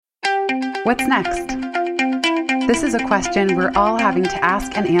What's next? This is a question we're all having to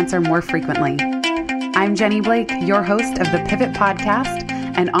ask and answer more frequently. I'm Jenny Blake, your host of the Pivot Podcast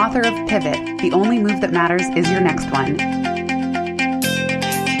and author of Pivot, The Only Move That Matters Is Your Next One.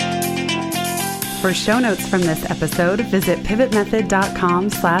 For show notes from this episode, visit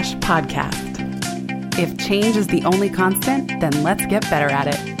pivotmethod.com/podcast. If change is the only constant, then let's get better at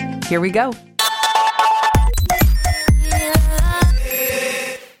it. Here we go.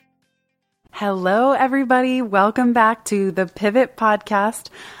 Hello, everybody. Welcome back to the Pivot Podcast.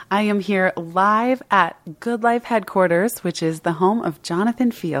 I am here live at Good Life headquarters, which is the home of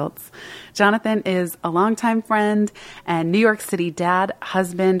Jonathan Fields. Jonathan is a longtime friend and New York City dad,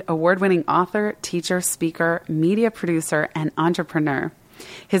 husband, award-winning author, teacher, speaker, media producer, and entrepreneur.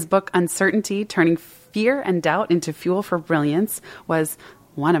 His book, Uncertainty, Turning Fear and Doubt into Fuel for Brilliance, was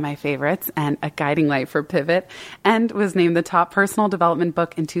one of my favorites and a guiding light for Pivot, and was named the top personal development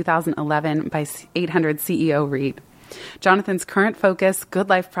book in 2011 by 800 CEO Read. Jonathan's current focus, Good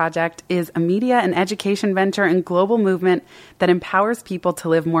Life Project, is a media and education venture and global movement that empowers people to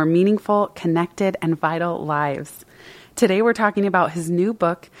live more meaningful, connected, and vital lives. Today we're talking about his new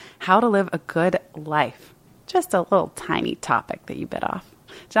book, How to Live a Good Life. Just a little tiny topic that you bit off.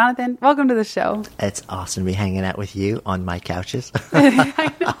 Jonathan, welcome to the show. It's awesome to be hanging out with you on my couches.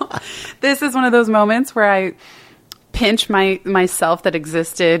 I know. This is one of those moments where I pinch myself that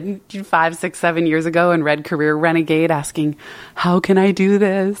existed 5, 6, 7 years ago and read Career Renegade asking, how can I do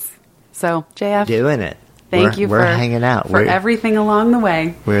this? So, JF. Doing it. Thank you we're hanging out. For everything along the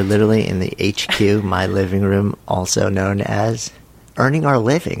way. We're literally in the HQ, my living room, also known as earning our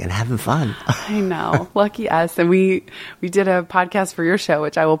living and having fun. I know. Lucky us. And we did a podcast for your show,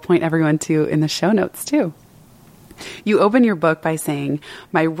 which I will point everyone to in the show notes too. You open your book by saying,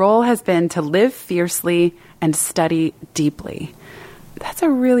 my role has been to live fiercely and study deeply. That's a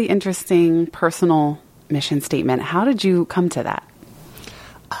really interesting personal mission statement. How did you come to that?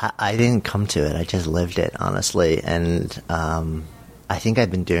 I didn't come to it. I just lived it, honestly. And I think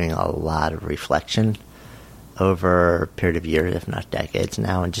I've been doing a lot of reflection over a period of years, if not decades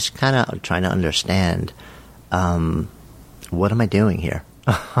now, and just kind of trying to understand what am I doing here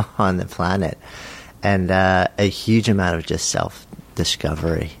on the planet? And a huge amount of just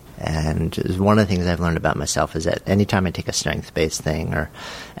self-discovery. And one of the things I've learned about myself is that anytime I take a strength-based thing,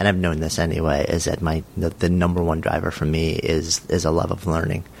 and I've known this anyway, is that the number one driver for me is a love of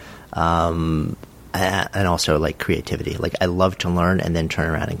learning. And also like creativity. Like I love to learn and then turn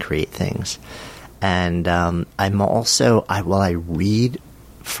around and create things. And I'm also, while I read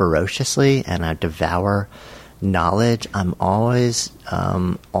ferociously and I devour knowledge, I'm always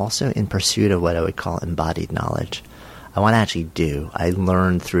also in pursuit of what I would call embodied knowledge. I want to actually do. I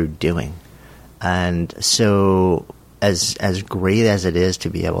learn through doing. And so as great as it is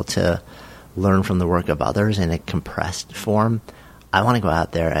to be able to learn from the work of others in a compressed form, I want to go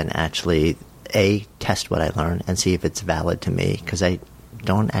out there and actually, test what I learn and see if it's valid to me, because I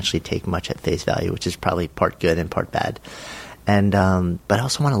don't actually take much at face value, which is probably part good and part bad. And but I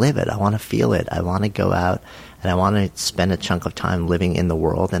also want to live it. I want to feel it. I want to go out and I want to spend a chunk of time living in the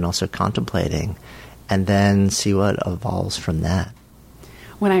world and also contemplating, and then see what evolves from that.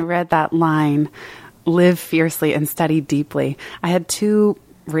 When I read that line, live fiercely and study deeply, I had two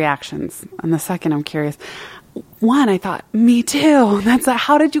reactions. And the second, I'm curious. One, I thought, me too.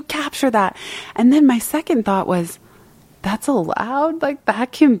 How did you capture that? And then my second thought was, that's allowed? Like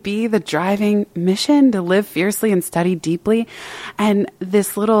that can be the driving mission, to live fiercely and study deeply. And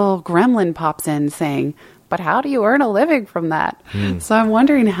this little gremlin pops in saying, but how do you earn a living from that? So I'm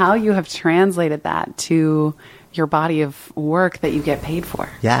wondering how you have translated that to your body of work that you get paid for.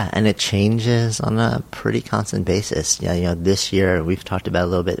 Yeah, and it changes on a pretty constant basis. Yeah, this year we've talked about a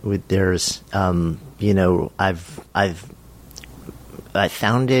little bit. There's, I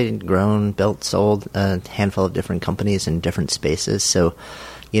founded, grown, built, sold a handful of different companies in different spaces. So,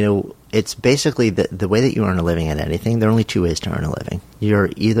 it's basically the way that you earn a living at anything. There are only two ways to earn a living. You're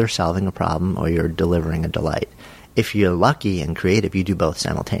either solving a problem or you're delivering a delight. If you're lucky and creative, you do both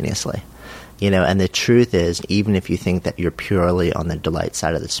simultaneously. And the truth is, even if you think that you're purely on the delight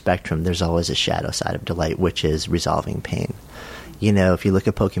side of the spectrum, there's always a shadow side of delight, which is resolving pain. If you look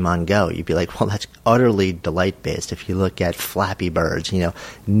at Pokemon Go, you'd be like, well, that's utterly delight-based. If you look at Flappy Birds,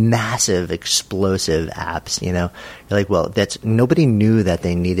 massive, explosive apps, you're like, well, nobody knew that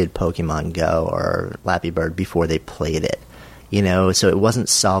they needed Pokemon Go or Flappy Bird before they played it, so it wasn't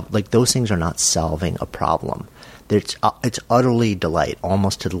solved. Like, those things are not solving a problem. It's utterly delight,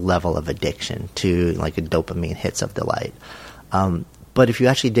 almost to the level of addiction, to like a dopamine hits of delight. But if you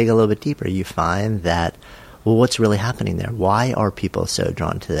actually dig a little bit deeper, you find that well, what's really happening there? Why are people so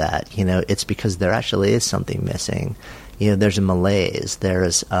drawn to that? It's because there actually is something missing. There's a malaise. There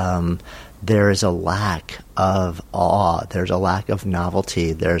is a lack of awe. There's a lack of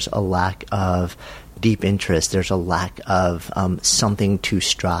novelty. There's a lack of deep interest. There's a lack of something to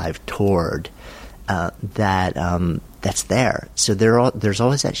strive toward that's there. So there's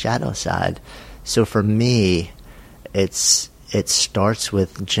always that shadow side. So for me, it starts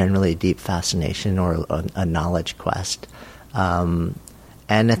with generally deep fascination or a knowledge quest, and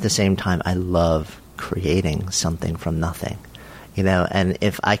at the same time, I love creating something from nothing. And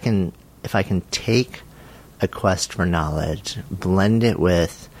if I can take a quest for knowledge, blend it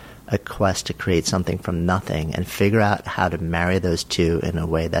with a quest to create something from nothing, and figure out how to marry those two in a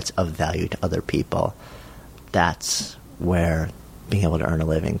way that's of value to other people, that's where being able to earn a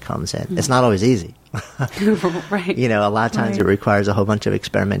living comes in. It's not always easy. Right. A lot of times it requires a whole bunch of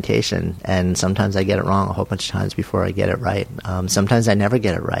experimentation, and sometimes I get it wrong a whole bunch of times before I get it right. Sometimes I never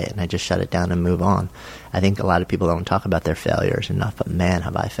get it right, and I just shut it down and move on. I think a lot of people don't talk about their failures enough, but man,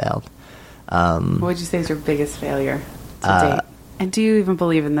 have I failed. What would you say is your biggest failure to date? And do you even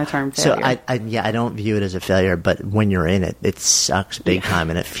believe in the term failure? So I don't view it as a failure, but when you're in it, it sucks big time,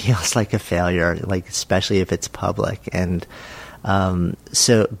 and it feels like a failure, like especially if it's public. And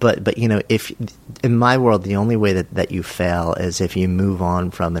but if in my world, the only way that you fail is if you move on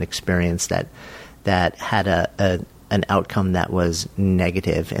from an experience that had an outcome that was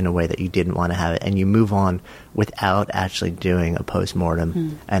negative in a way that you didn't want to have it, and you move on without actually doing a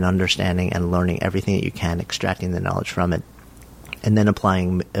postmortem and understanding and learning everything that you can, extracting the knowledge from it, and then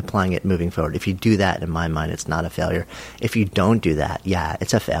applying it moving forward. If you do that, in my mind, it's not a failure. If you don't do that,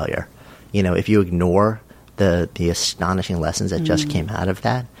 it's a failure. If you ignore the astonishing lessons that just came out of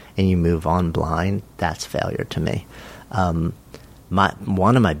that and you move on blind, that's failure to me. One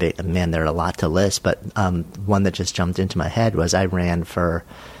of my big, man, there are a lot to list, but one that just jumped into my head was I ran for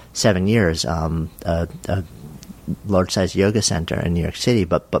 7 years a large-sized yoga center in New York City,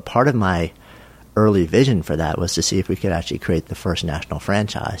 but part of my early vision for that was to see if we could actually create the first national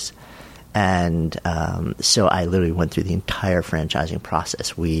franchise. And so I literally went through the entire franchising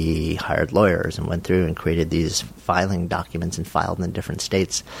process. We hired lawyers and went through and created these filing documents and filed in different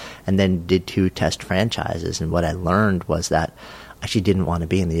states, and then did 2 test franchises. And what I learned was that I actually didn't want to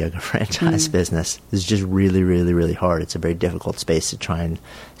be in the yoga franchise business. It's just really, really, really hard. It's a very difficult space to try and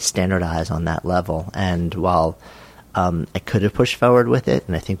standardize on that level. And while I could have pushed forward with it,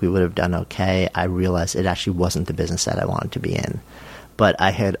 and I think we would have done okay, I realized it actually wasn't the business that I wanted to be in. But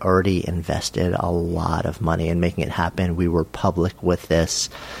I had already invested a lot of money in making it happen. We were public with this,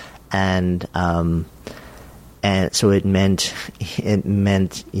 and so it meant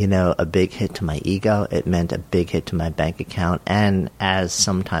a big hit to my ego. It meant a big hit to my bank account, and as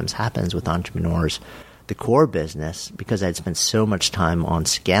sometimes happens with entrepreneurs, the core business, because I'd spent so much time on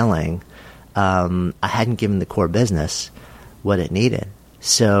scaling, I hadn't given the core business what it needed.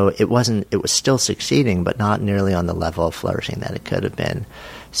 So it was still succeeding, but not nearly on the level of flourishing that it could have been.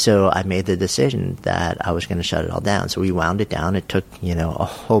 So I made the decision that I was going to shut it all down. So we wound it down. It took, a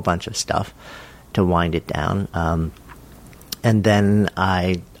whole bunch of stuff to wind it down. And then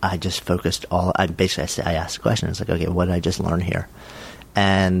I just focused I asked the question. I was like, okay, what did I just learn here?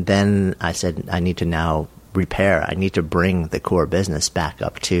 And then I said, I need to now repair. I need to bring the core business back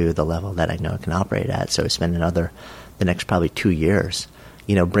up to the level that I know it can operate at. So I spent the next probably 2 years,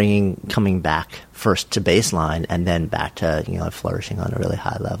 coming back first to baseline and then back to, flourishing on a really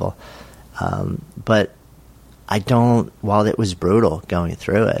high level. But while it was brutal going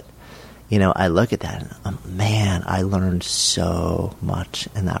through it, I look at that and, man, I learned so much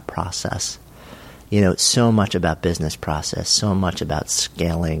in that process. So much about business process, so much about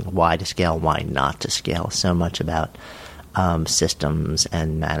scaling, why to scale, why not to scale, so much about systems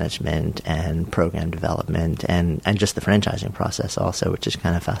and management and program development and just the franchising process also, which is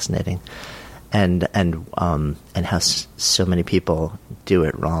kind of fascinating, and how so many people do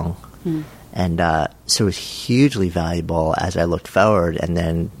it wrong. And so it was hugely valuable as I looked forward, and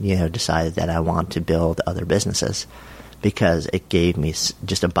then decided that I want to build other businesses, because it gave me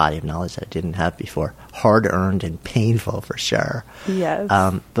just a body of knowledge that I didn't have before. Hard-earned and painful for sure. Yes.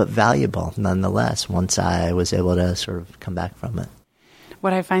 But valuable nonetheless once I was able to sort of come back from it.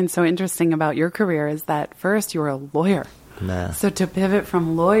 What I find so interesting about your career is that first you were a lawyer. Nah. So to pivot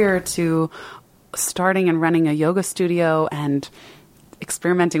from lawyer to starting and running a yoga studio and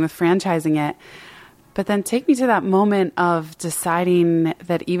experimenting with franchising it, but then take me to that moment of deciding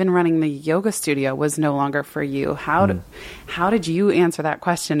that even running the yoga studio was no longer for you. How did you answer that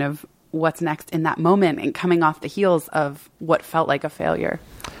question of what's next in that moment and coming off the heels of what felt like a failure?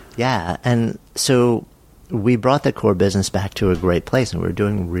 Yeah. And so, we brought the core business back to a great place, and we were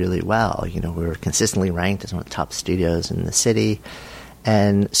doing really well. We were consistently ranked as one of the top studios in the city.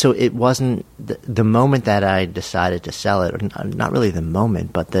 And so it wasn't the moment that I decided to sell it, or not really the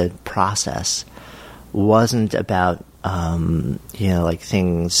moment, but the process wasn't about,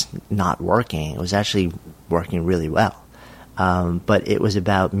 things not working. It was actually working really well. But it was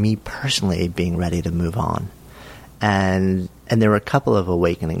about me personally being ready to move on. And there were a couple of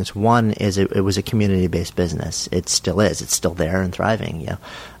awakenings. One is it was a community-based business. It still is. It's still there and thriving.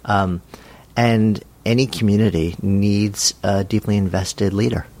 And any community needs a deeply invested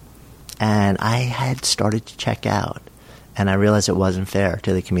leader. And I had started to check out, and I realized it wasn't fair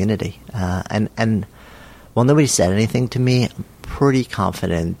to the community. And while nobody said anything to me, I'm pretty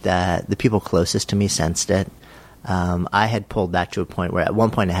confident that the people closest to me sensed it. I had pulled back to a point where at one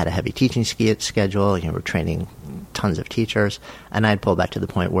point I had a heavy teaching schedule. We're training tons of teachers, and I had pulled back to the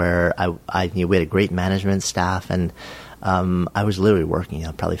point where we had a great management staff, and I was literally working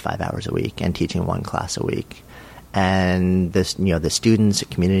probably 5 hours a week and teaching one class a week. And this, the students, the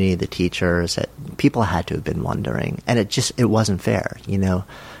community, the teachers, people had to have been wondering, and it wasn't fair.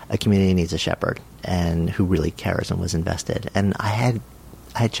 A community needs a shepherd and who really cares and was invested. And I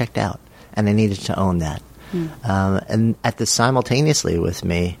had checked out, and I needed to own that. And simultaneously with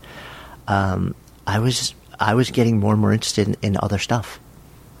me, I was getting more and more interested in other stuff.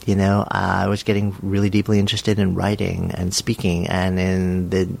 I was getting really deeply interested in writing and speaking and in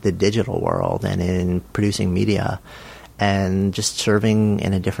the digital world and in producing media and just serving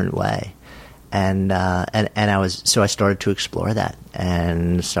in a different way. And I started to explore that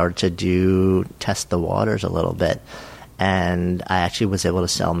and started to test the waters a little bit. And I actually was able to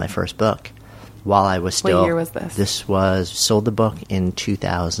sell my first book while I was still... What year was this? This sold the book in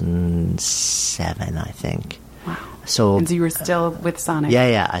 2007, I think. Wow. Sold, and so you were still with Sonic?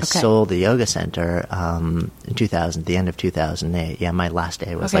 Yeah. I okay. sold the yoga center in 2000, the end of 2008. Yeah, my last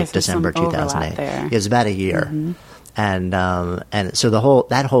day was December 2008. It was about a year. Mm-hmm. And so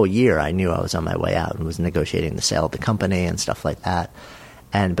that whole year I knew I was on my way out and was negotiating the sale of the company and stuff like that.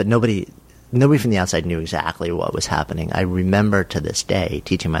 But nobody from the outside knew exactly what was happening. I remember to this day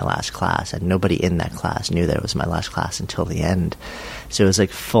teaching my last class, and nobody in that class knew that it was my last class until the end. So it was like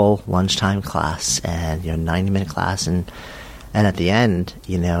full lunchtime class and 90-minute class, and at the end,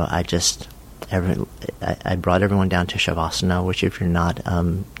 I brought everyone down to Shavasana, which if you're not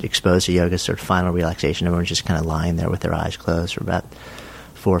exposed to yoga, sort of final relaxation, everyone's just kind of lying there with their eyes closed for about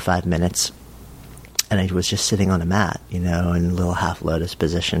 4 or 5 minutes. And I was just sitting on a mat, in a little half lotus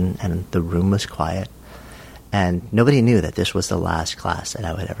position, and the room was quiet. And nobody knew that this was the last class that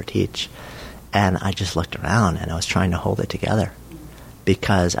I would ever teach. And I just looked around, and I was trying to hold it together,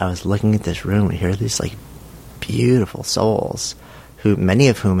 because I was looking at this room and here are these beautiful souls, many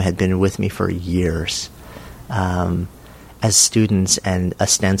of whom had been with me for years, as students and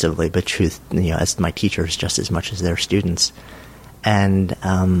ostensibly, but as my teachers just as much as their students. And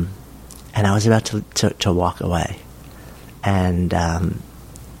I was about to walk away, and I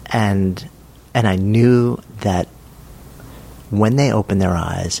knew that when they opened their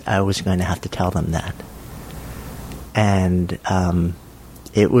eyes, I was going to have to tell them that. And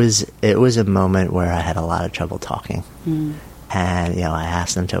it was a moment where I had a lot of trouble talking. Mm. And I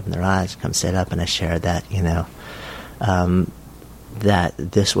asked them to open their eyes, come sit up, and I shared that that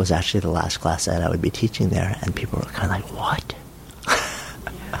this was actually the last class that I would be teaching there, and people were kind of like, "What?"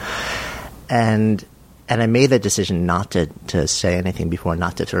 And I made that decision not to say anything before,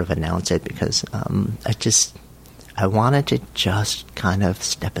 not to sort of announce it, because I wanted to just kind of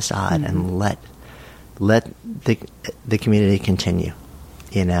step aside and let the community continue,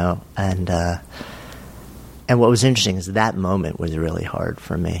 and what was interesting is that moment was really hard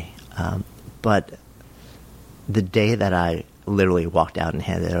for me, but the day that I literally walked out and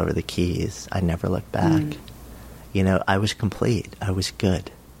handed over the keys, I never looked back. I was complete. I was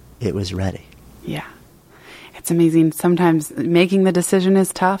good. It was ready. Yeah. It's amazing. Sometimes making the decision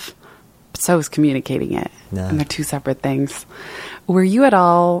is tough, but so is communicating it. No. And they're two separate things. Were you at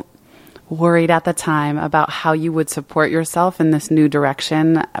all worried at the time about how you would support yourself in this new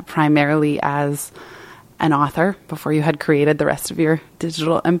direction, primarily as an author, before you had created the rest of your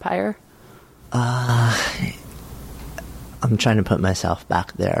digital empire? I'm trying to put myself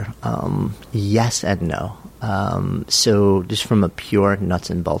back there. Yes and no. So just from a pure nuts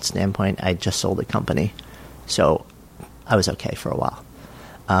and bolts standpoint, I just sold a company. So I was okay for a while.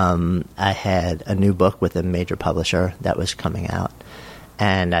 I had a new book with a major publisher that was coming out.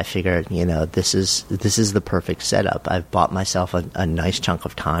 And I figured, this is the perfect setup. I've bought myself a nice chunk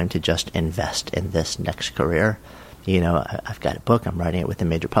of time to just invest in this next career. I've got a book. I'm writing it with a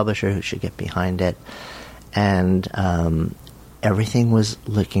major publisher who should get behind it. and everything was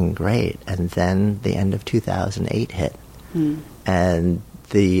looking great. And then the end of 2008 hit, and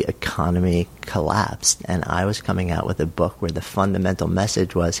the economy collapsed. And I was coming out with a book where the fundamental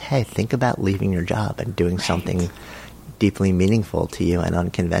message was, hey, think about leaving your job and doing something deeply meaningful to you and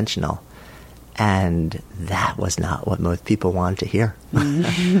unconventional. And that was not what most people wanted to hear.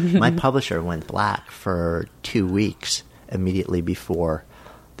 My publisher went black for 2 weeks immediately before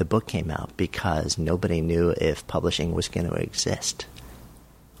the book came out because nobody knew if publishing was going to exist.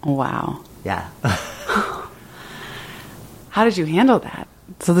 Wow. Yeah. How did you handle that?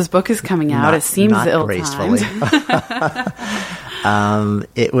 So this book is coming out. It seems ill-timed.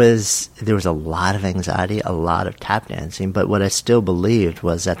 There was a lot of anxiety, a lot of tap dancing, but what I still believed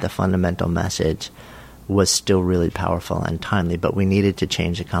was that the fundamental message was still really powerful and timely, but we needed to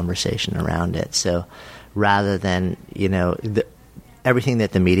change the conversation around it. So rather than, everything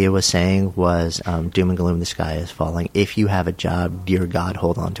that the media was saying was doom and gloom, the sky is falling. If you have a job, dear God,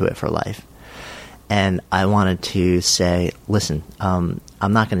 hold on to it for life. And I wanted to say, listen, I'm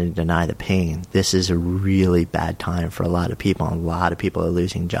not going to deny the pain. This is a really bad time for a lot of people, and a lot of people are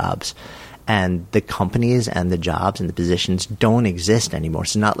losing jobs. And the companies and the jobs and the positions don't exist anymore.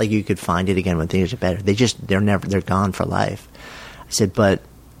 It's not like you could find it again when things are better. They're gone for life. I said, but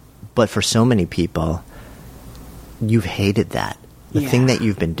for so many people, you've hated that. The thing that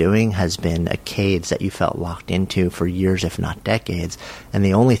you've been doing has been a cage that you felt locked into for years, if not decades. And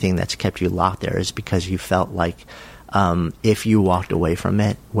the only thing that's kept you locked there is because you felt like if you walked away from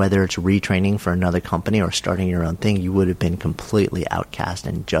it, whether it's retraining for another company or starting your own thing, you would have been completely outcast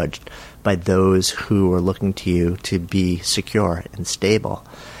and judged by those who were looking to you to be secure and stable.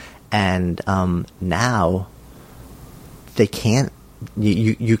 And now they can't.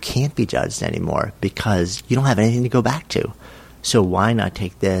 You can't be judged anymore because you don't have anything to go back to. So why not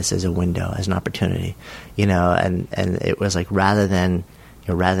take this as a window, as an opportunity, and it was like, rather than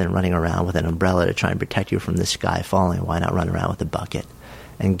running around with an umbrella to try and protect you from the sky falling, why not run around with a bucket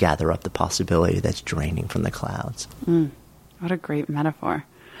and gather up the possibility that's draining from the clouds? What a great metaphor.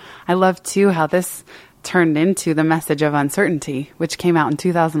 I love too how this turned into the message of uncertainty, which came out in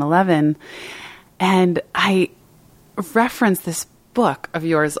 2011. And I reference this book of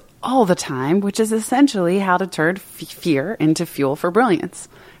yours all the time, which is essentially how to turn fear into fuel for brilliance,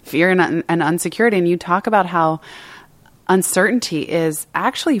 fear and insecurity. And you talk about how uncertainty is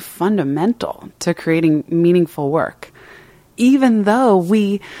actually fundamental to creating meaningful work, even though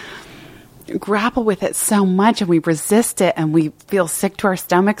we grapple with it so much and we resist it and we feel sick to our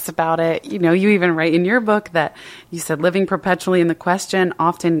stomachs about it. You even write in your book that you said living perpetually in the question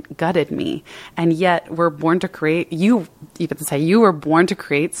often gutted me. And yet we're born to create, you even say you were born to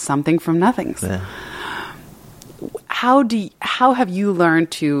create something from nothing. Yeah. How have you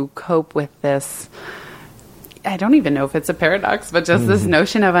learned to cope with this? I don't even know if it's a paradox, but just this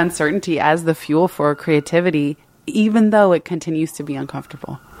notion of uncertainty as the fuel for creativity, even though it continues to be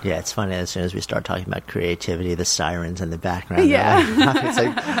uncomfortable. Yeah, it's funny. As soon as we start talking about creativity, the sirens in the background. Yeah. It's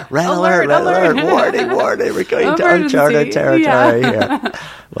like, red alert, warning, we're going to uncharted territory here.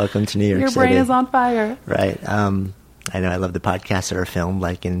 Welcome to New York City. Your brain is on fire. Right. I know I love the podcasts that are filmed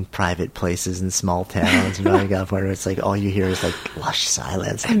like in private places in small towns in Northern California. It's like all you hear is like lush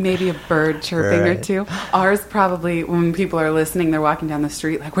silence. And maybe a bird chirping or two. Ours probably, when people are listening, they're walking down the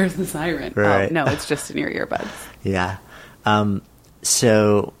street like, where's the siren? Right. Oh, no, it's just in your earbuds. Yeah.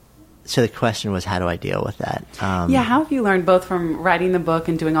 So the question was, how do I deal with that? How have you learned both from writing the book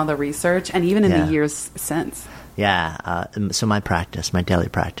and doing all the research and even in the years since? Yeah. So my daily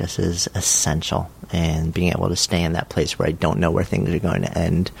practice is essential in being able to stay in that place where I don't know where things are going to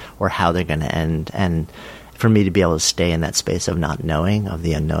end or how they're going to end. And for me to be able to stay in that space of not knowing, of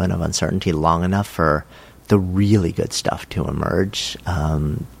the unknown, of uncertainty long enough for the really good stuff to emerge,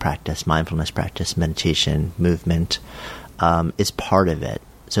 practice, mindfulness practice, meditation, movement, is part of it.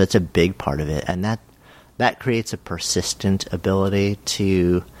 So it's a big part of it. And that creates a persistent ability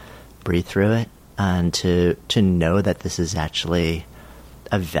to breathe through it and to know that this is actually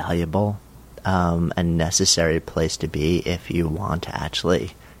a valuable and necessary place to be if you want to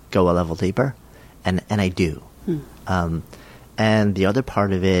actually go a level deeper. And I do. And the other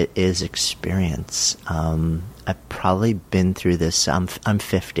part of it is experience. I've probably been through this. I'm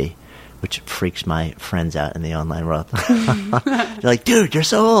 50. Which freaks my friends out in the online world. They're like, dude, you're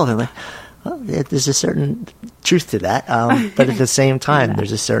so old. I'm like, well, there's a certain truth to that. But at the same time,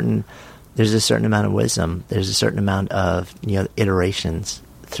 there's a certain amount of wisdom. There's a certain amount of iterations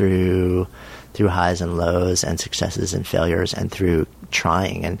through highs and lows and successes and failures and through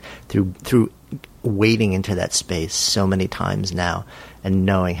trying and through wading into that space so many times now and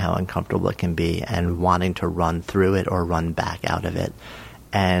knowing how uncomfortable it can be and wanting to run through it or run back out of it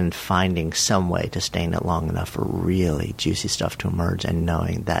and finding some way to stay in it long enough for really juicy stuff to emerge and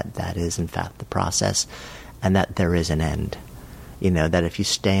knowing that that is in fact the process and that there is an end. That if you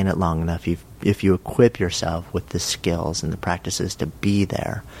stay in it long enough, if you equip yourself with the skills and the practices to be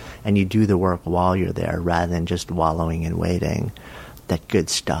there and you do the work while you're there rather than just wallowing and waiting, that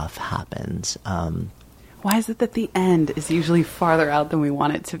good stuff happens. Why is it that the end is usually farther out than we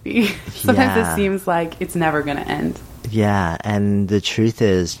want it to be? Sometimes it seems like it's never going to end. Yeah, and the truth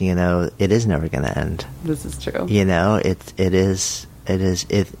is, it is never going to end. This is true.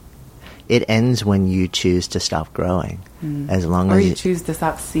 It ends when you choose to stop growing. As long or as you choose to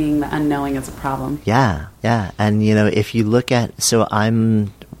stop seeing the unknowing as a problem. Yeah. And, if you look at... So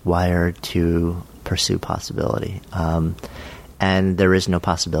I'm wired to pursue possibility. And there is no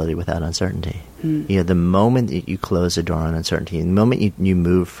possibility without uncertainty. The moment that you close the door on uncertainty, the moment you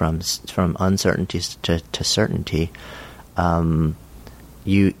move from uncertainties to certainty,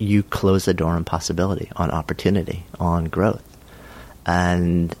 you close the door on possibility, on opportunity, on growth.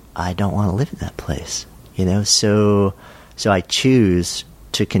 And I don't want to live in that place, So I choose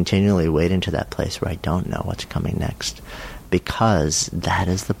to continually wade into that place where I don't know what's coming next, because that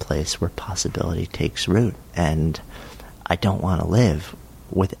is the place where possibility takes root, and I don't want to live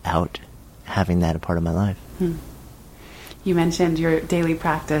without having that a part of my life. You mentioned your daily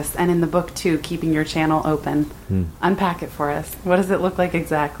practice, and in the book too, keeping your channel open. Unpack it for us. What does it look like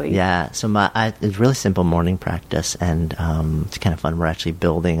exactly? Yeah, so it's a really simple morning practice, and it's kind of fun. We're actually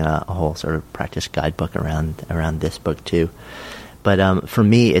building a whole sort of practice guidebook around this book too. But for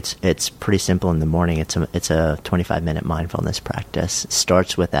me, it's pretty simple in the morning. It's a 25-minute mindfulness practice. It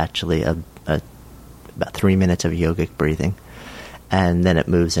starts with actually about 3 minutes of yogic breathing. And then it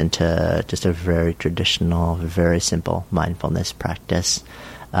moves into just a very traditional, very simple mindfulness practice.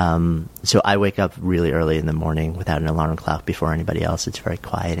 So I wake up really early in the morning without an alarm clock before anybody else. It's very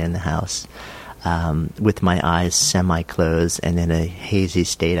quiet in the house. With my eyes semi-closed and in a hazy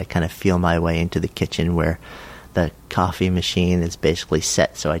state, I kind of feel my way into the kitchen where the coffee machine is basically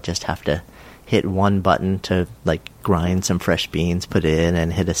set. So I just have to hit one button to grind some fresh beans, put it in,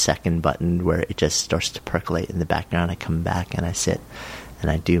 and hit a second button where it just starts to percolate in the background. I come back and I sit and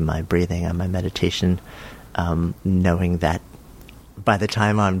I do my breathing and my meditation, knowing that by the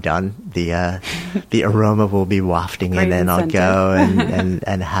time I'm done, the aroma will be wafting in, and I'll go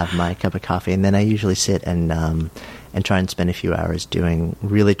and have my cup of coffee. And then I usually sit and try and spend a few hours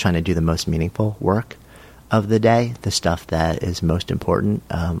really trying to do the most meaningful work of the day, the stuff that is most important,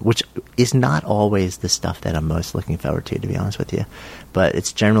 which is not always the stuff that I'm most looking forward to be honest with you. But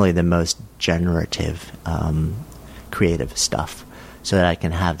it's generally the most generative, creative stuff, so that I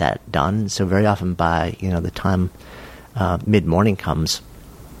can have that done. So very often by, the time mid-morning comes,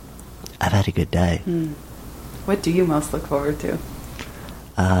 I've had a good day. What do you most look forward to?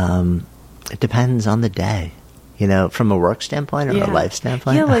 It depends on the day. From a work standpoint or a life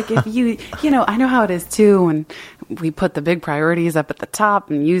standpoint? Yeah, if you I know how it is too when we put the big priorities up at the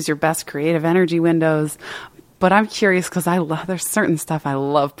top and use your best creative energy windows. But I'm curious because there's certain stuff I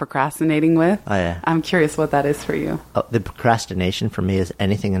love procrastinating with. Oh, yeah. I'm curious what that is for you. The procrastination for me is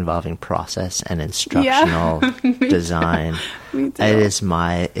anything involving process and instructional design. Me too. It is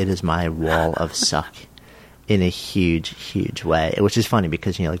my wall of suck in a huge, huge way, which is funny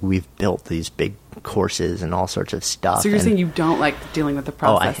because, we've built these big courses and all sorts of stuff. So you're saying you don't like dealing with the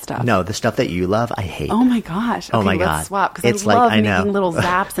process stuff? No, the stuff that you love, I hate. Oh my gosh. Okay, my God. Let's swap, because I love making little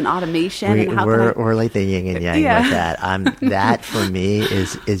zaps and automation. We're like the yin and yang with that. That for me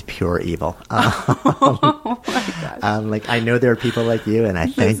is pure evil. Oh my gosh. I know there are people like you, and I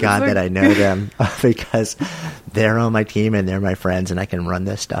thank God that I know them because they're on my team and they're my friends, and I can run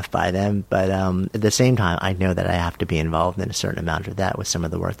this stuff by them. But at the same time, I know that I have to be involved in a certain amount of that with some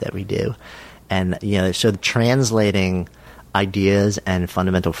of the work that we do. And, so translating ideas and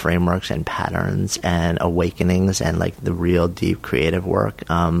fundamental frameworks and patterns and awakenings and the real deep creative work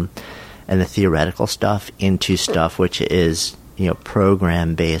and the theoretical stuff into stuff which is,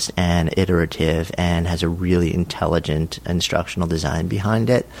 program based and iterative and has a really intelligent instructional design behind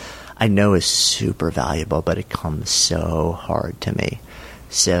it, I know is super valuable, but it comes so hard to me.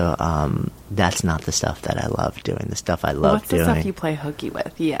 So that's not the stuff that I love doing. The stuff I love doing. What's the stuff you play hooky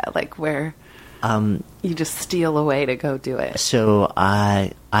with? Yeah, where you just steal away to go do it. So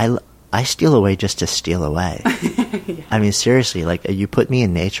I steal away just to steal away. Yeah. I mean, seriously, you put me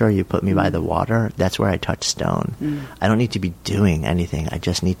in nature, you put me by the water, that's where I touch stone. I don't need to be doing anything. I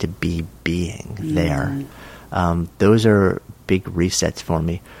just need to be being there. Those are big resets for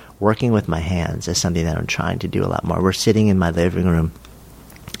me. working with my hands is something that I'm trying to do a lot more. We're sitting in my living room,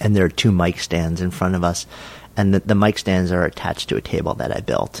 and there are 2 mic stands in front of us, and the mic stands are attached to a table that I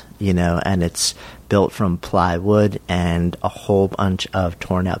built, and it's built from plywood and a whole bunch of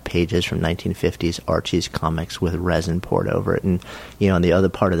torn out pages from 1950s Archie's comics with resin poured over it. And, on the other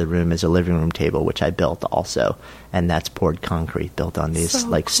part of the room is a living room table, which I built also, and that's poured concrete built on these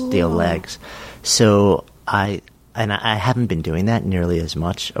steel legs. So I haven't been doing that nearly as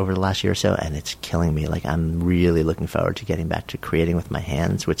much over the last year or so, and it's killing me. Like, I'm really looking forward to getting back to creating with my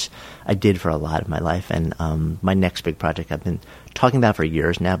hands, which I did for a lot of my life. And my next big project I've been talking about for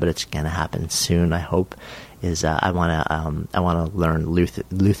years now, but it's going to happen soon, I hope, is I want to learn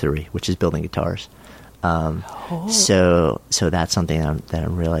lutherie, which is building guitars. So that's something that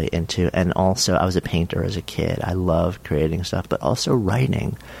I'm really into. And also, I was a painter as a kid. I love creating stuff, but also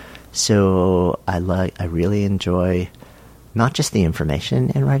writing. So I really enjoy not just the information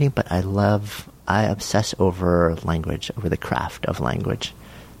in writing, but I obsess over language, over the craft of language,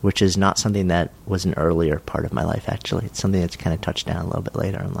 which is not something that was an earlier part of my life, actually. It's something that's kind of touched down a little bit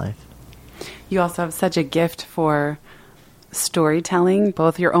later in life. You also have such a gift for storytelling,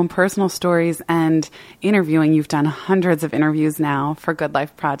 both your own personal stories and interviewing. You've done hundreds of interviews now for Good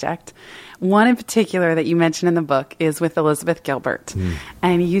Life Project. One in particular that you mention in the book is with Elizabeth Gilbert.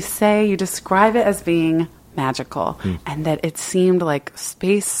 And you describe it as being magical and that it seemed like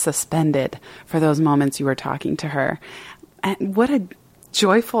space suspended for those moments you were talking to her. And what a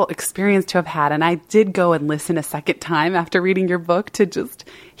joyful experience to have had. And I did go and listen a second time after reading your book to just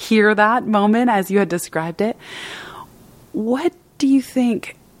hear that moment as you had described it. What do you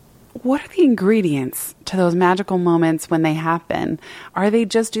think, what are the ingredients to those magical moments when they happen? Do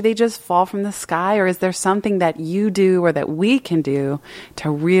they just fall from the sky, or is there something that you do or that we can do to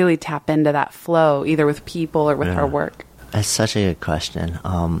really tap into that flow, either with people or with our work? That's such a good question.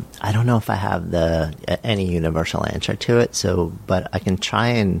 I don't know if I have any universal answer to it, but I can try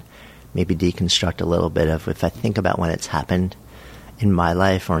and maybe deconstruct a little bit of, if I think about when it's happened in my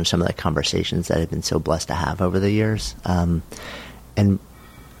life or in some of the conversations that I've been so blessed to have over the years. And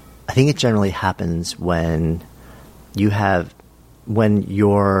I think it generally happens when you're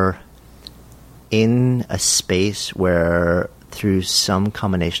in a space where, through some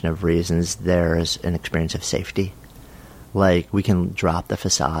combination of reasons, there's an experience of safety. Like, we can drop the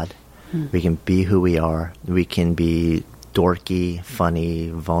facade. We can be who we are. We can be dorky, funny,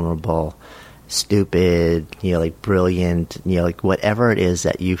 vulnerable, stupid, brilliant, whatever it is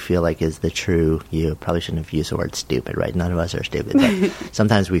that you feel like is the true you. Probably shouldn't have used the word stupid, right? None of us are stupid, but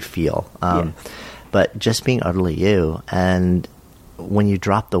sometimes we feel. Yes. But just being utterly you. And when you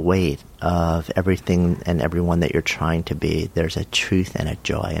drop the weight of everything and everyone that you're trying to be, there's a truth and a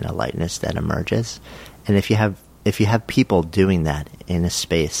joy and a lightness that emerges. And if you have people doing that in a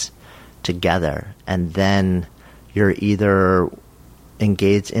space together, and then you're either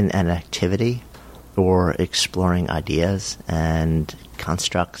engaged in an activity or exploring ideas and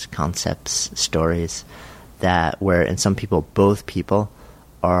constructs, concepts, stories, where in some people, both people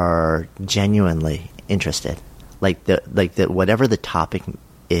are genuinely interested. Whatever the topic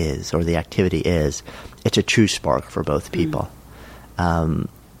is or the activity is, it's a true spark for both people.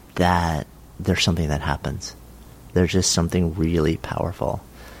 That there's something that happens. There's just something really powerful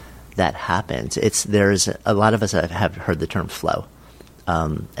that happens. There's a lot of us that have heard the term flow.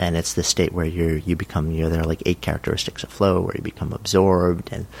 And it's the state where you become, there are like 8 characteristics of flow, where you become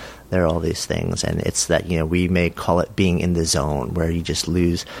absorbed, and there are all these things. And it's that, we may call it being in the zone, where you just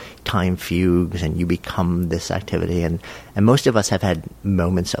lose time fugues and you become this activity. And most of us have had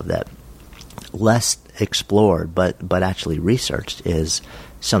moments of that. Less explored, but actually researched, is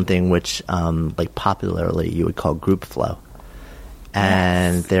something which, popularly you would call group flow.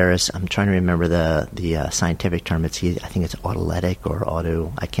 And I'm trying to remember the scientific term. I think it's autolytic or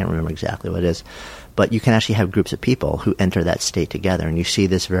I can't remember exactly what it is. But you can actually have groups of people who enter that state together. And you see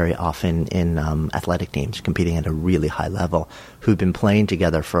this very often in athletic teams competing at a really high level, who've been playing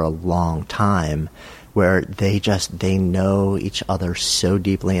together for a long time, where they know each other so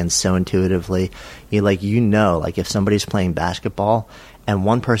deeply and so intuitively. If somebody's playing basketball and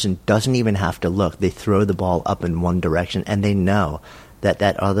one person doesn't even have to look, they throw the ball up in one direction, and they know that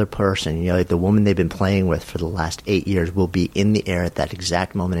other person, the woman they've been playing with for the last 8 years, will be in the air at that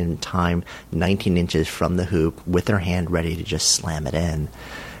exact moment in time, 19 inches from the hoop, with her hand ready to just slam it in.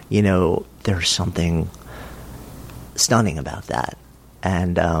 There's something stunning about that.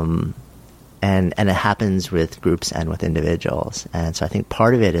 And it happens with groups and with individuals. And so I think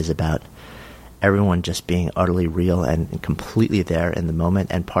part of it is about everyone just being utterly real and completely there in the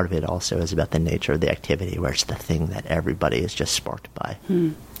moment. And part of it also is about the nature of the activity, where it's the thing that everybody is just sparked by.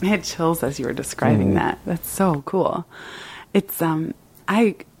 I had chills as you were describing that. That's so cool. It's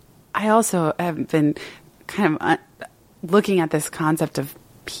I also have been kind of looking at this concept of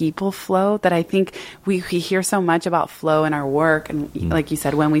people flow, that I think we hear so much about flow in our work, and like you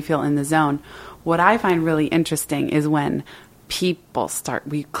said, when we feel in the zone. What I find really interesting is when people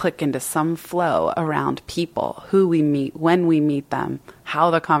we click into some flow around people, who we meet, when we meet them, how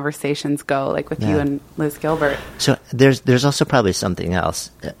the conversations go, like with you and Liz Gilbert. So there's also probably something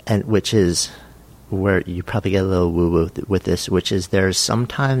else, and which is where you probably get a little woo-woo with this, which is there's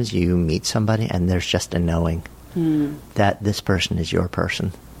sometimes you meet somebody and there's just a knowing that this person is your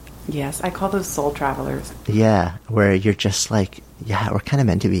person. Yes, I call those soul travelers. Yeah, where you're just like, yeah, we're kind of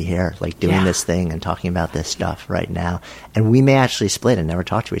meant to be here, like doing this thing and talking about this stuff right now. And we may actually split and never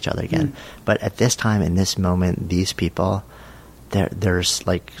talk to each other again. But at this time, in this moment, these people, there's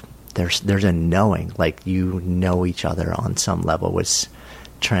a knowing, like you know each other on some level, which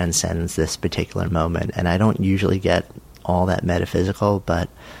transcends this particular moment. And I don't usually get all that metaphysical, but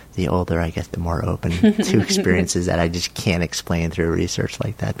the older I get, the more open to experiences that I just can't explain through research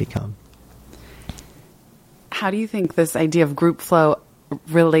like that become. How do you think this idea of group flow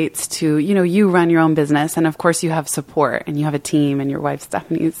relates to, you run your own business, and of course you have support and you have a team, and your wife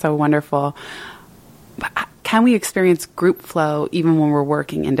Stephanie is so wonderful. But can we experience group flow even when we're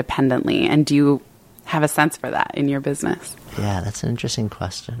working independently? And do you have a sense for that in your business? Yeah, that's an interesting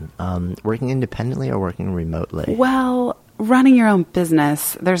question. Working independently or working remotely? Well, running your own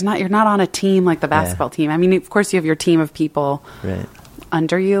business, you're not on a team like the basketball team. I mean, of course you have your team of people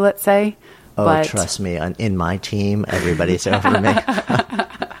under you, let's say. Oh, but trust me, in my team, everybody's over me.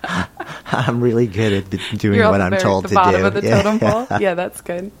 I'm really good at doing what I'm told to do. You're at the bottom of the totem pole? Yeah, that's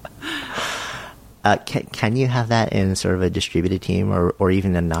good. Can you have that in sort of a distributed team or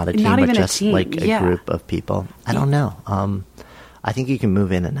even not a team, but just like a group of people? I don't know. I think you can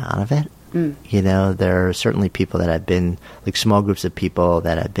move in and out of it. There are certainly people that I've been, like small groups of people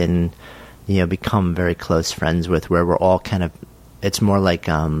that I've been, become very close friends with, where we're all kind of, it's more like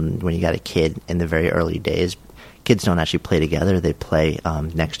when you got a kid in the very early days, kids don't actually play together. They play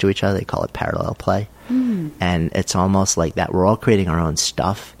next to each other. They call it parallel play. And it's almost like that. We're all creating our own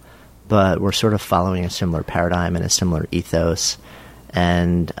stuff, but we're sort of following a similar paradigm and a similar ethos.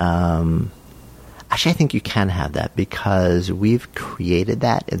 And actually, I think you can have that because we've created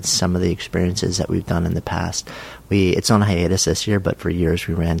that in some of the experiences that we've done in the past. It's on hiatus this year, but for years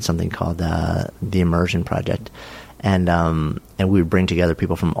we ran something called the Immersion Project. And we would bring together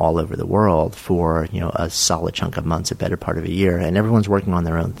people from all over the world for, a solid chunk of months, a better part of a year. And everyone's working on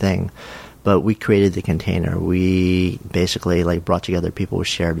their own thing. But we created the container. We basically brought together people with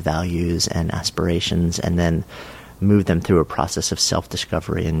shared values and aspirations, and then moved them through a process of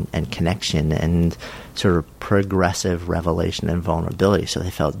self-discovery and connection and sort of progressive revelation and vulnerability. So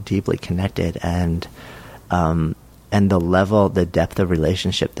they felt deeply connected, and the depth of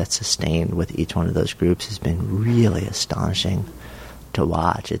relationship that's sustained with each one of those groups has been really astonishing to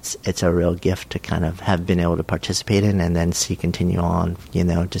watch. It's a real gift to kind of have been able to participate in and then see continue on,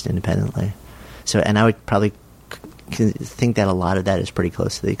 just independently. So, and I would probably think that a lot of that is pretty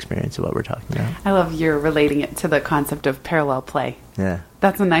close to the experience of what we're talking about. I love you're relating it to the concept of parallel play. Yeah.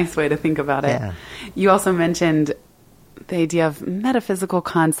 That's a nice way to think about it. Yeah. You also mentioned the idea of metaphysical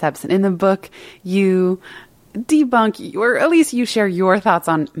concepts, and in the book you debunk, or at least you share your thoughts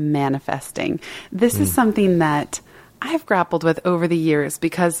on manifesting. This is something that I've grappled with over the years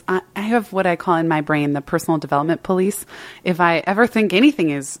because I have what I call in my brain the personal development police. If I ever think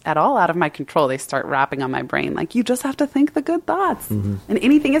anything is at all out of my control, they start rapping on my brain like, you just have to think the good thoughts and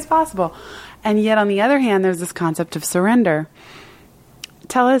anything is possible. And yet on the other hand, there's this concept of surrender.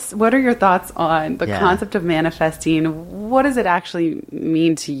 Tell us, what are your thoughts on the concept of manifesting? What does it actually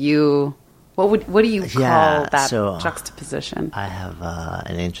mean to you? What do you call that juxtaposition? I have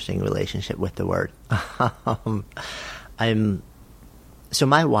an interesting relationship with the word. So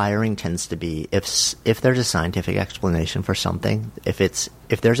my wiring tends to be if there's a scientific explanation for something, if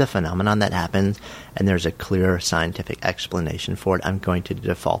there's a phenomenon that happens and there's a clear scientific explanation for it, I'm going to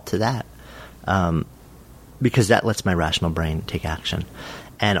default to that because that lets my rational brain take action,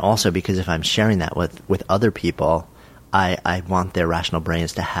 and also because if I'm sharing that with other people, I want their rational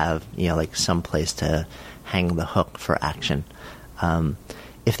brains to have, some place to hang the hook for action.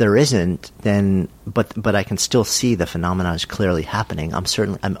 If there isn't, then, but I can still see the phenomenon is clearly happening.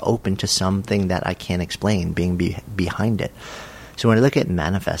 I'm open to something that I can't explain being behind it. So when I look at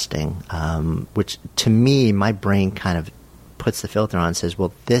manifesting, which to me, my brain kind of puts the filter on and says,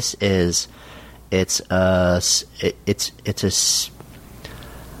 well, this is it's a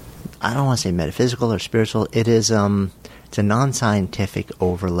I don't want to say metaphysical or spiritual. It is it's a non-scientific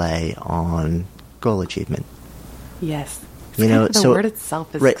overlay on goal achievement. Yes. The word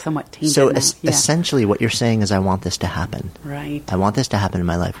itself is somewhat tainted. So essentially what you're saying is I want this to happen. Right. I want this to happen in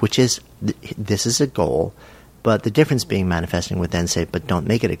my life, which is, this is a goal, but the difference being manifesting would then say, but don't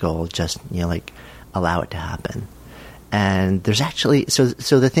make it a goal, just, allow it to happen. And there's actually, so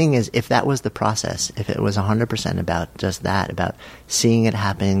the thing is, if that was the process, if it was 100% about just that, about seeing it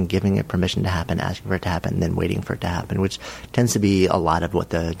happen, giving it permission to happen, asking for it to happen, then waiting for it to happen, which tends to be a lot of what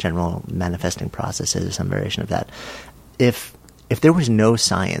the general manifesting process is, some variation of that. If there was no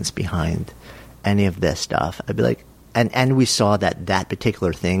science behind any of this stuff, I'd be like, and we saw that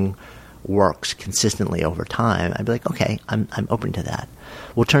particular thing works consistently over time, I'd be like, okay, I'm open to that.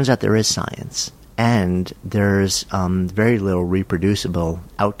 Well, it turns out there is science, and there's very little reproducible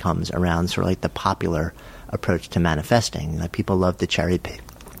outcomes around sort of like the popular approach to manifesting. Like, people love to cherry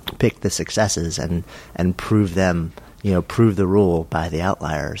pick the successes and prove them, prove the rule by the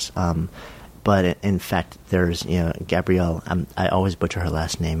outliers. But in fact, there's, Gabrielle, I always butcher her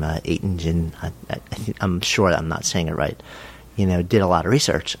last name, Aitingen, I'm sure I'm not saying it right, did a lot of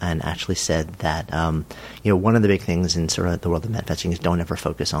research and actually said that, one of the big things in sort of the world of manifesting is don't ever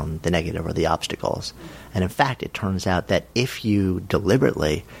focus on the negative or the obstacles. And in fact, it turns out that if you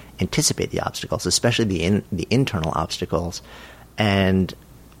deliberately anticipate the obstacles, especially the internal obstacles, and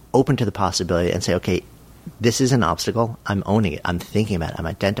open to the possibility and say, okay, this is an obstacle, I'm owning it, I'm thinking about it, I'm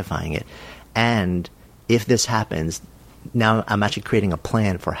identifying it. And if this happens, now I'm actually creating a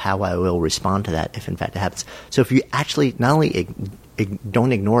plan for how I will respond to that if in fact it happens. So if you actually not only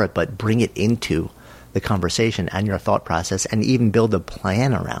don't ignore it, but bring it into the conversation and your thought process and even build a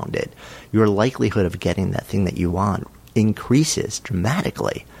plan around it, your likelihood of getting that thing that you want increases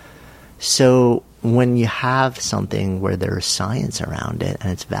dramatically. So when you have something where there's science around it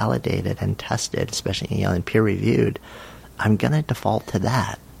and it's validated and tested, especially and peer reviewed, I'm going to default to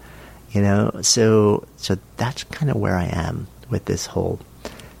that. So that's kind of where I am with this whole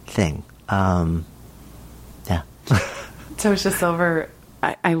thing. Yeah. Tosha Silver,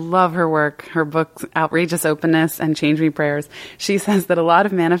 I love her work, her books, Outrageous Openness and Change Me Prayers. She says that a lot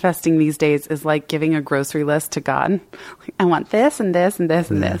of manifesting these days is like giving a grocery list to God. I want this and this and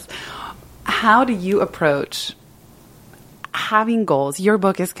this and this. How do you approach having goals? Your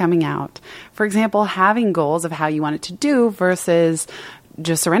book is coming out. For example, having goals of how you want it to do versus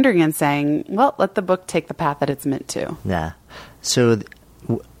just surrendering and saying, well, let the book take the path that it's meant to. Yeah. So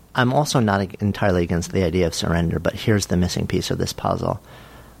I'm also not entirely against the idea of surrender, but here's the missing piece of this puzzle.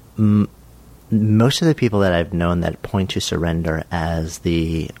 Most of the people that I've known that point to surrender as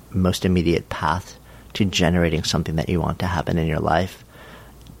the most immediate path to generating something that you want to happen in your life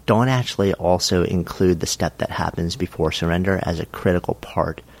don't actually also include the step that happens before surrender as a critical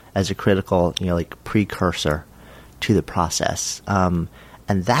part, as a critical, precursor to the process.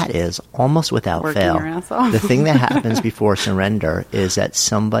 And that is almost without fail. The thing that happens before surrender is that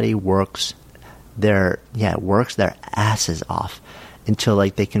somebody works their asses off until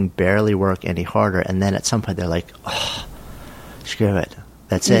they can barely work any harder, and then at some point they're like, oh, screw it.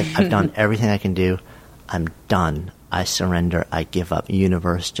 That's it. I've done everything I can do. I'm done. I surrender. I give up.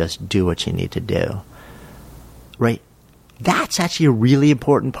 Universe, just do what you need to do. Right? That's actually a really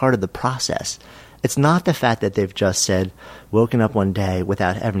important part of the process. It's not the fact that they've just woken up one day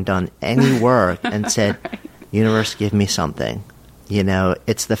without having done any work and said, right. Universe, give me something.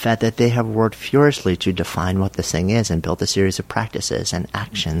 It's the fact that they have worked furiously to define what this thing is and built a series of practices and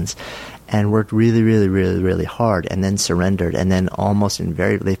actions and worked really, really, really, really hard and then surrendered and then almost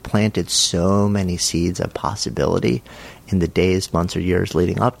invariably they've planted so many seeds of possibility in the days, months, or years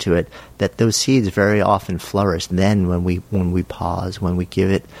leading up to it, that those seeds very often flourish then when we pause, when we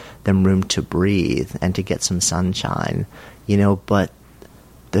give them room to breathe and to get some sunshine, but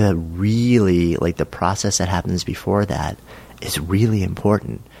the really, the process that happens before that is really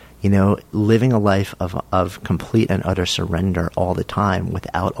important. Living a life of complete and utter surrender all the time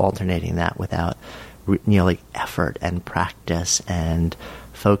without alternating that, without, effort and practice and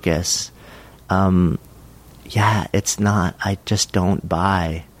focus, it's not. I just don't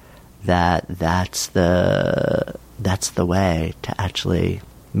buy that. That's the way to actually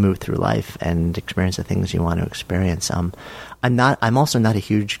move through life and experience the things you want to experience. I'm also not a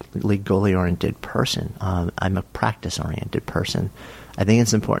hugely goal-oriented person. I'm a practice-oriented person. I think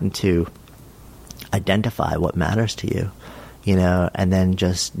it's important to identify what matters to you, and then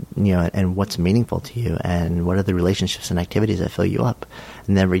just, and what's meaningful to you, and what are the relationships and activities that fill you up.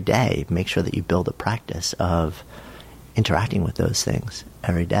 And every day, make sure that you build a practice of, interacting with those things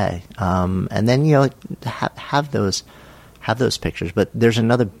every day. And then, have those pictures. But there's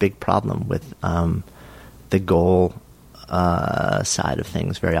another big problem with the goal side of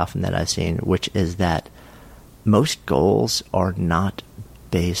things very often that I've seen, which is that most goals are not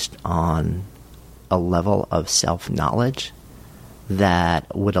based on a level of self-knowledge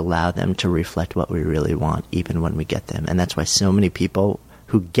that would allow them to reflect what we really want, even when we get them. And that's why so many people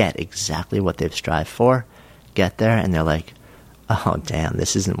who get exactly what they've strived for get there, and they're like, oh, damn,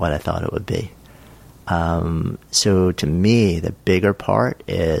 this isn't what I thought it would be. So to me, the bigger part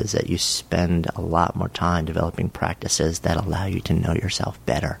is that you spend a lot more time developing practices that allow you to know yourself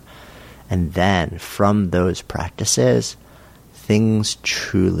better. And then from those practices, things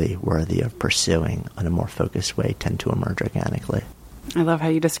truly worthy of pursuing in a more focused way tend to emerge organically. I love how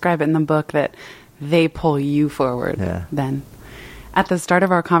you describe it in the book that they pull you forward then. At the start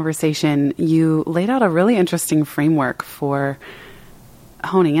of our conversation, you laid out a really interesting framework for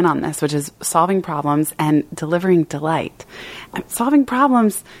honing in on this, which is solving problems and delivering delight. Solving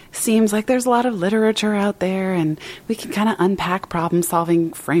problems seems like there's a lot of literature out there, and we can kind of unpack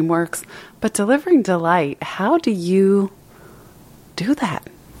problem-solving frameworks. But delivering delight, how do you do that?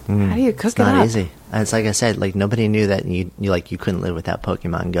 How do you cook it up? It's not easy. It's like I said, like nobody knew that you couldn't live without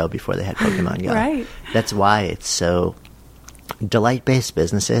Pokemon Go before they had Pokemon Go. Right. That's why it's so delight-based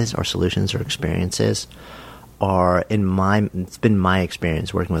businesses or solutions or experiences are, it's been my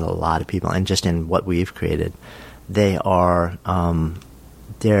experience working with a lot of people and just in what we've created, they're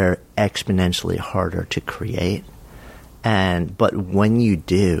exponentially harder to create. But when you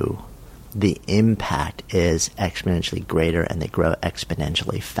do, the impact is exponentially greater and they grow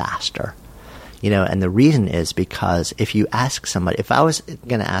exponentially faster. And the reason is because if you ask somebody, if I was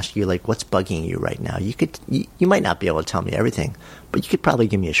going to ask you, like, what's bugging you right now, you might not be able to tell me everything, but you could probably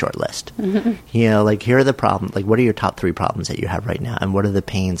give me a short list. Mm-hmm. Like, here are the problems, like, what are your top 3 problems that you have right now, and what are the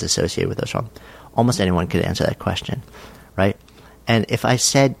pains associated with those problems? Almost anyone could answer that question, right? And if I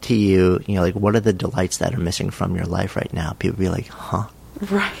said to you, like, what are the delights that are missing from your life right now, people would be like, huh?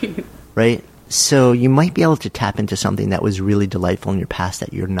 Right. Right? So you might be able to tap into something that was really delightful in your past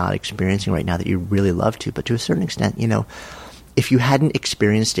that you're not experiencing right now that you really love to. But to a certain extent, if you hadn't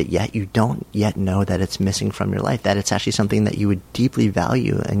experienced it yet, you don't yet know that it's missing from your life, that it's actually something that you would deeply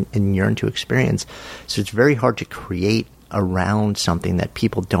value and yearn to experience. So it's very hard to create around something that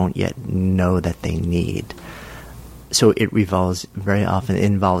people don't yet know that they need. So it very often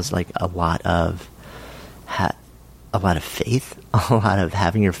involves like a lot of faith, a lot of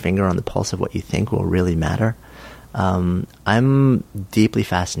having your finger on the pulse of what you think will really matter. I'm deeply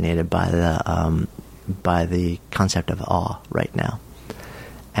fascinated by the concept of awe right now,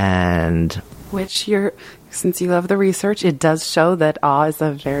 and which since you love the research, it does show that awe is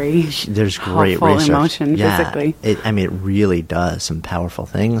a very there's great research. Emotion physically. It really does some powerful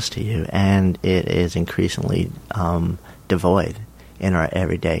things to you, and it is increasingly devoid in our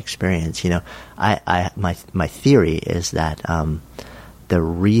everyday experience. My theory is that the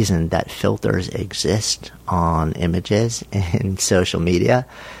reason that filters exist on images in social media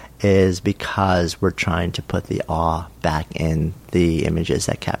is because we're trying to put the awe back in the images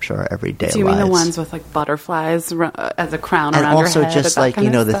that capture our everyday lives. Do you mean the ones with like butterflies as a crown around your head? And also just like,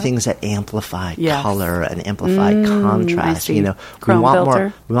 the things that amplify color and amplify contrast. We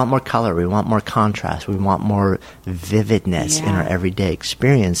want more color, we want more contrast, we want more vividness in our everyday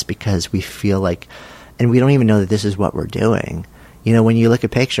experience because we feel like, and we don't even know that this is what we're doing. When you look at a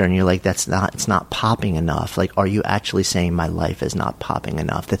picture and you're like, it's not popping enough. Like, are you actually saying my life is not popping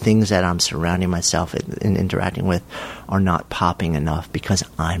enough? The things that I'm surrounding myself and interacting with are not popping enough because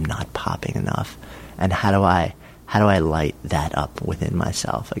I'm not popping enough. And how do I light that up within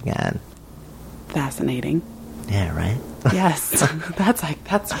myself again? Fascinating. Yeah, right? Yes.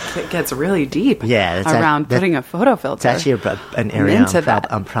 It gets really deep. Yeah, around putting a photo filter. It's actually an area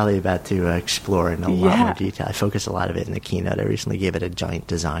I'm probably about to explore in a lot more detail. I focus a lot of it in the keynote. I recently gave it a giant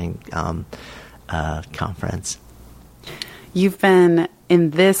design conference. You've been in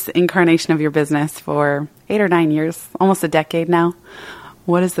this incarnation of your business for 8 or 9 years, almost a decade now.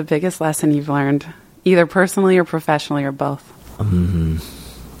 What is the biggest lesson you've learned, either personally or professionally or both?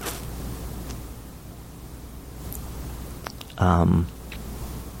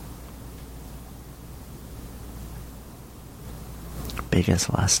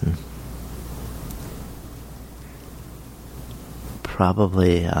 Biggest lesson.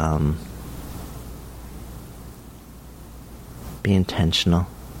 Probably be intentional.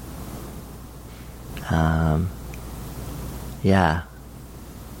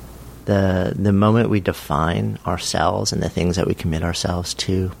 The moment we define ourselves and the things that we commit ourselves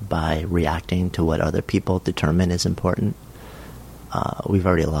to by reacting to what other people determine is important, we've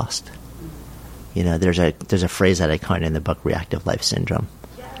already lost. You know, there's a phrase that I coined in the book, reactive life syndrome.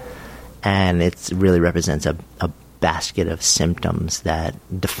 And it really represents a basket of symptoms that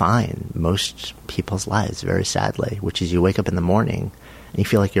define most people's lives, very sadly, which is you wake up in the morning and you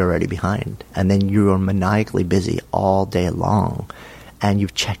feel like you're already behind. And then you are maniacally busy all day long. And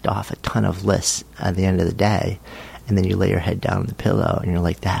you've checked off a ton of lists at the end of the day. And then you lay your head down on the pillow and you're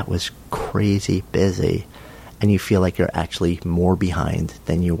like, that was crazy busy. And you feel like you're actually more behind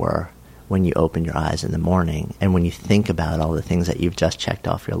than you were when you open your eyes in the morning. And when you think about all the things that you've just checked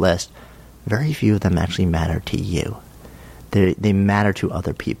off your list, very few of them actually matter to you. They matter to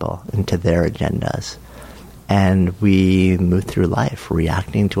other people and to their agendas. And we move through life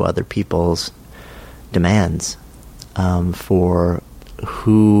reacting to other people's demands for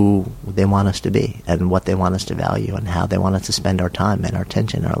who they want us to be and what they want us to value and how they want us to spend our time and our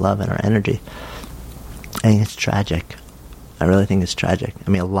attention, our love, and our energy. I think it's tragic. I really think it's tragic.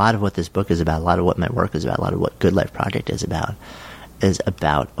 I mean, a lot of what this book is about, a lot of what my work is about, a lot of what Good Life Project is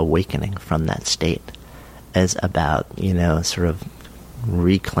about awakening from that state, is about, you know, sort of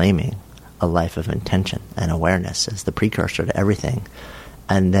reclaiming a life of intention and awareness as the precursor to everything,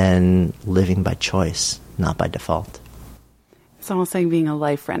 and then living by choice, not by default. It's almost like being a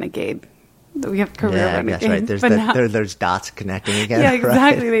life renegade. We have career renegade. That's right. There's dots connecting again. Yeah,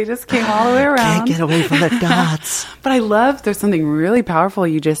 exactly. Right? They just came all the way around. Can't get away from the dots. But I love, there's something really powerful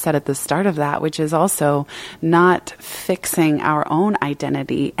you just said at the start of that, which is also not fixing our own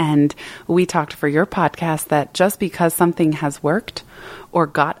identity. And we talked for your podcast that just because something has worked or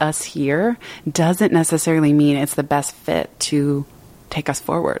got us here doesn't necessarily mean it's the best fit to take us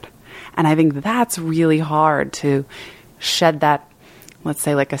forward. And I think that's really hard to shed that, let's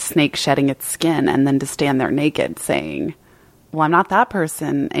say like a snake shedding its skin, and then to stand there naked saying, well, I'm not that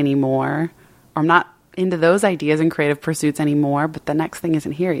person anymore, or I'm not into those ideas and creative pursuits anymore, but the next thing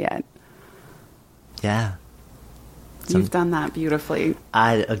isn't here yet. Yeah. You've done that beautifully.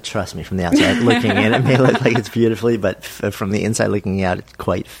 Trust me, from the outside looking in, it may look like it's beautifully, but from the inside looking out, it's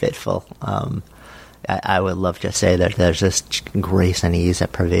quite fitful. I would love to say that there's this grace and ease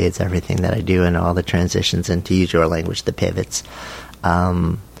that pervades everything that I do and all the transitions, and to use your language, the pivots.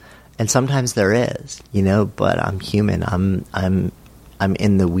 And sometimes there is, you know, but I'm human. I'm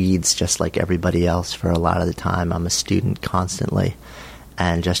in the weeds just like everybody else for a lot of the time. I'm a student constantly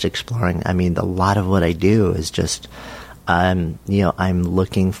and just exploring. I mean, a lot of what I do is just, I'm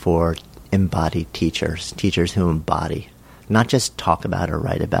looking for embodied teachers who embody, not just talk about or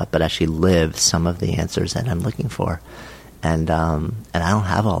write about, but actually live some of the answers that I'm looking for. And I don't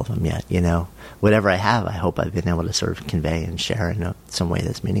have all of them yet, you know. Whatever I have, I hope I've been able to sort of convey and share in some way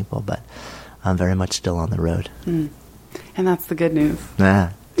that's meaningful, but I'm very much still on the road. And that's the good news.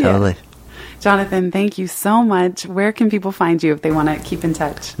 Yeah, totally. Yeah. Jonathan, thank you so much. Where can people find you if they want to keep in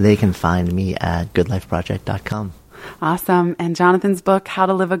touch? They can find me at goodlifeproject.com. Awesome. And Jonathan's book, How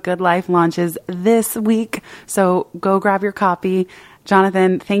to Live a Good Life, launches this week. So go grab your copy.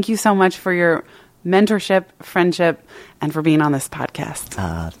 Jonathan, thank you so much for your mentorship, friendship, and for being on this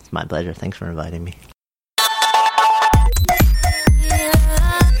podcast. It's my pleasure. Thanks for inviting me.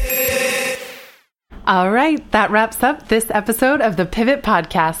 All right, that wraps up this episode of the Pivot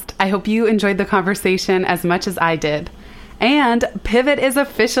Podcast. I hope you enjoyed the conversation as much as I did. And Pivot is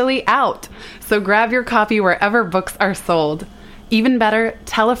officially out, so grab your copy wherever books are sold. Even better,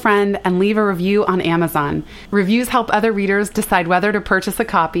 tell a friend and leave a review on Amazon. Reviews help other readers decide whether to purchase a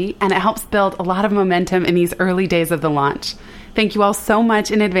copy, and it helps build a lot of momentum in these early days of the launch. Thank you all so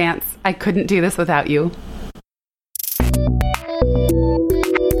much in advance. I couldn't do this without you.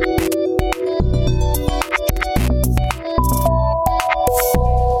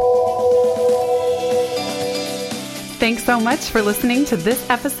 Thanks so much for listening to this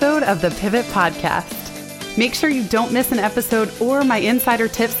episode of the Pivot Podcast. Make sure you don't miss an episode or my insider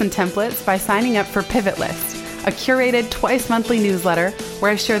tips and templates by signing up for Pivot List, a curated twice monthly newsletter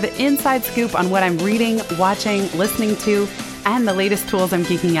where I share the inside scoop on what I'm reading, watching, listening to, and the latest tools I'm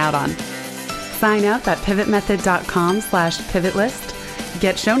geeking out on. Sign up at pivotmethod.com/pivotlist.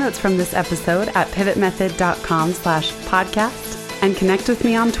 Get show notes from this episode at pivotmethod.com/podcast and connect with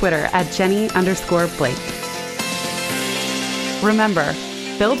me on Twitter at Jenny_Blake. Remember,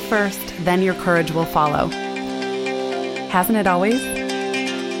 build first, then your courage will follow. Hasn't it always?